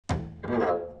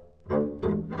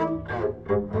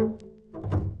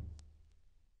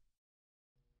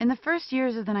In the first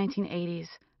years of the 1980s,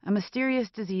 a mysterious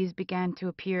disease began to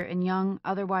appear in young,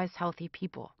 otherwise healthy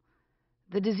people.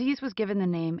 The disease was given the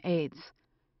name AIDS.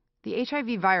 The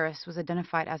HIV virus was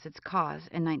identified as its cause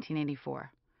in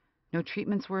 1984. No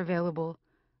treatments were available.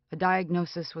 A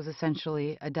diagnosis was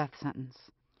essentially a death sentence.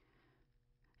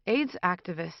 AIDS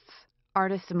activists,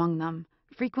 artists among them,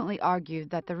 frequently argued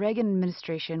that the Reagan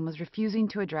administration was refusing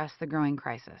to address the growing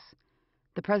crisis.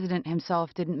 The president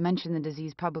himself didn't mention the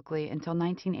disease publicly until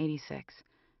 1986,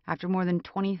 after more than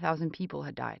 20,000 people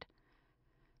had died.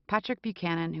 Patrick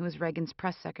Buchanan, who was Reagan's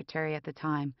press secretary at the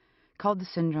time, called the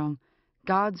syndrome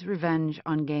God's revenge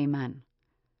on gay men.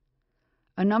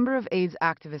 A number of AIDS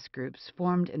activist groups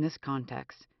formed in this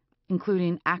context,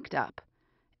 including ACT UP,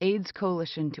 AIDS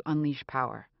Coalition to Unleash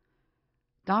Power.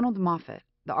 Donald Moffat,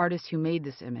 the artist who made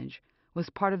this image, was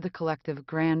part of the collective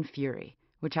Grand Fury,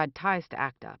 which had ties to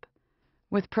ACT UP.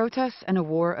 With protests and a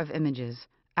war of images,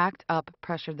 ACT UP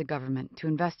pressured the government to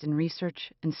invest in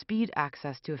research and speed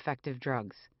access to effective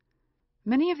drugs.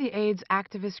 Many of the AIDS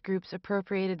activist groups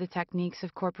appropriated the techniques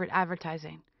of corporate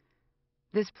advertising.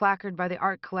 This placard by the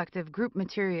art collective Group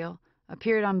Material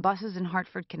appeared on buses in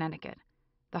Hartford, Connecticut,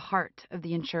 the heart of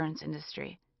the insurance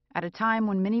industry, at a time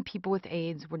when many people with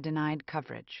AIDS were denied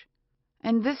coverage.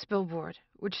 And this billboard,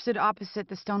 which stood opposite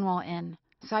the Stonewall Inn,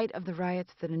 site of the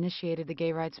riots that initiated the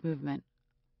gay rights movement,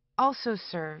 also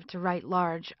served to write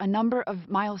large a number of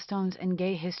milestones in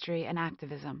gay history and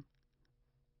activism.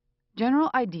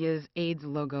 General Idea's AIDS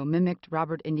logo mimicked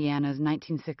Robert Indiana's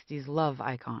 1960s love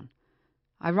icon.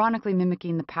 Ironically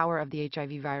mimicking the power of the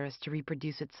HIV virus to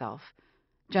reproduce itself,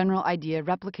 General Idea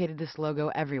replicated this logo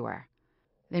everywhere.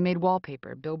 They made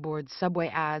wallpaper, billboards, subway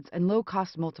ads, and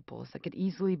low-cost multiples that could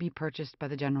easily be purchased by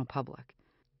the general public.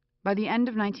 By the end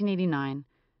of 1989,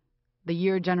 the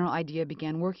year General Idea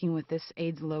began working with this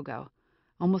AIDS logo,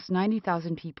 almost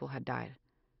 90,000 people had died.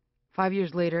 5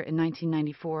 years later, in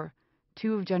 1994,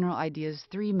 2 of General Idea's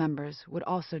 3 members would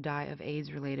also die of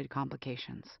AIDS-related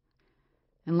complications.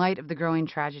 In light of the growing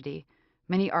tragedy,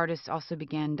 many artists also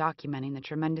began documenting the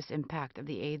tremendous impact of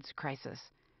the AIDS crisis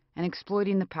and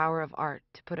exploiting the power of art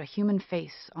to put a human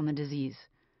face on the disease.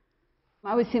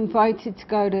 I was invited to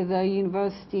go to the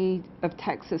University of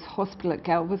Texas Hospital at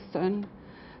Galveston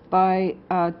by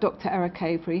Dr. Eric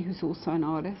Avery, who's also an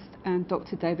artist, and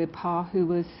Dr. David Parr, who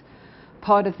was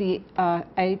part of the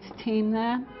AIDS team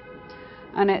there.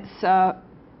 And it's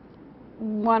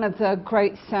one of the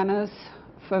great centers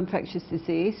for infectious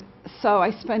disease. So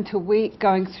I spent a week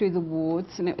going through the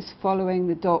wards, and it was following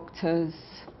the doctors,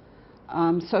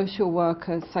 social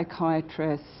workers,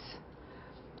 psychiatrists,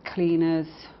 cleaners,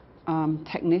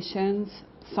 technicians,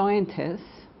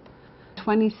 scientists.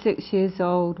 26 years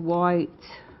old, white,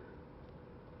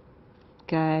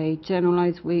 gay,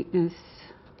 generalized weakness,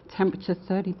 temperature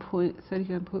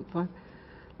 30.5,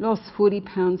 lost 40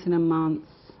 pounds in a month,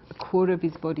 a quarter of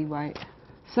his body weight.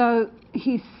 So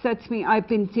he said to me, I've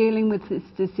been dealing with this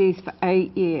disease for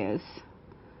 8 years.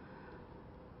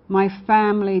 My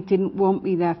family didn't want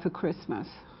me there for Christmas.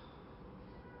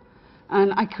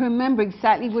 And I can remember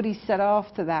exactly what he said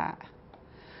after that.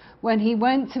 When he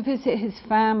went to visit his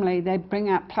family, they'd bring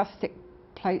out plastic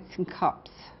plates and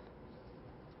cups.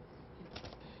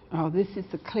 Oh, this is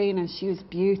the cleaner. She was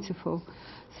beautiful.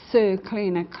 Sue,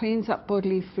 cleaner, cleans up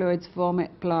bodily fluids,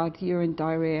 vomit, blood, urine,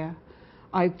 diarrhea.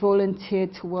 I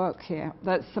volunteered to work here.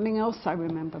 That's something else I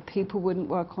remember. People wouldn't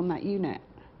work on that unit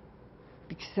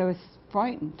because they were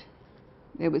frightened.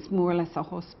 It was more or less a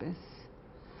hospice.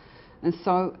 And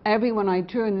so everyone I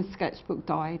drew in the sketchbook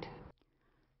died.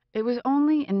 It was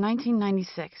only in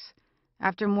 1996,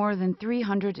 after more than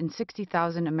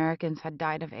 360,000 Americans had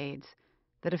died of AIDS,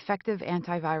 that effective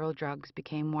antiviral drugs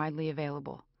became widely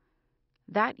available.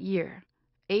 That year,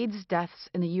 AIDS deaths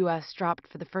in the U.S. dropped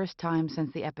for the first time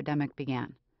since the epidemic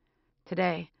began.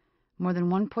 Today, more than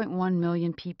 1.1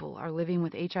 million people are living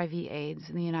with HIV/AIDS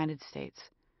in the United States.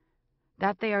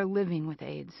 That they are living with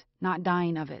AIDS, not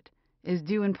dying of it, is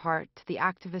due in part to the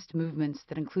activist movements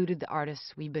that included the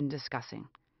artists we've been discussing.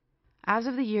 As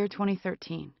of the year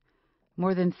 2013,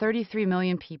 more than 33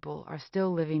 million people are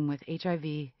still living with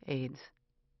HIV/AIDS.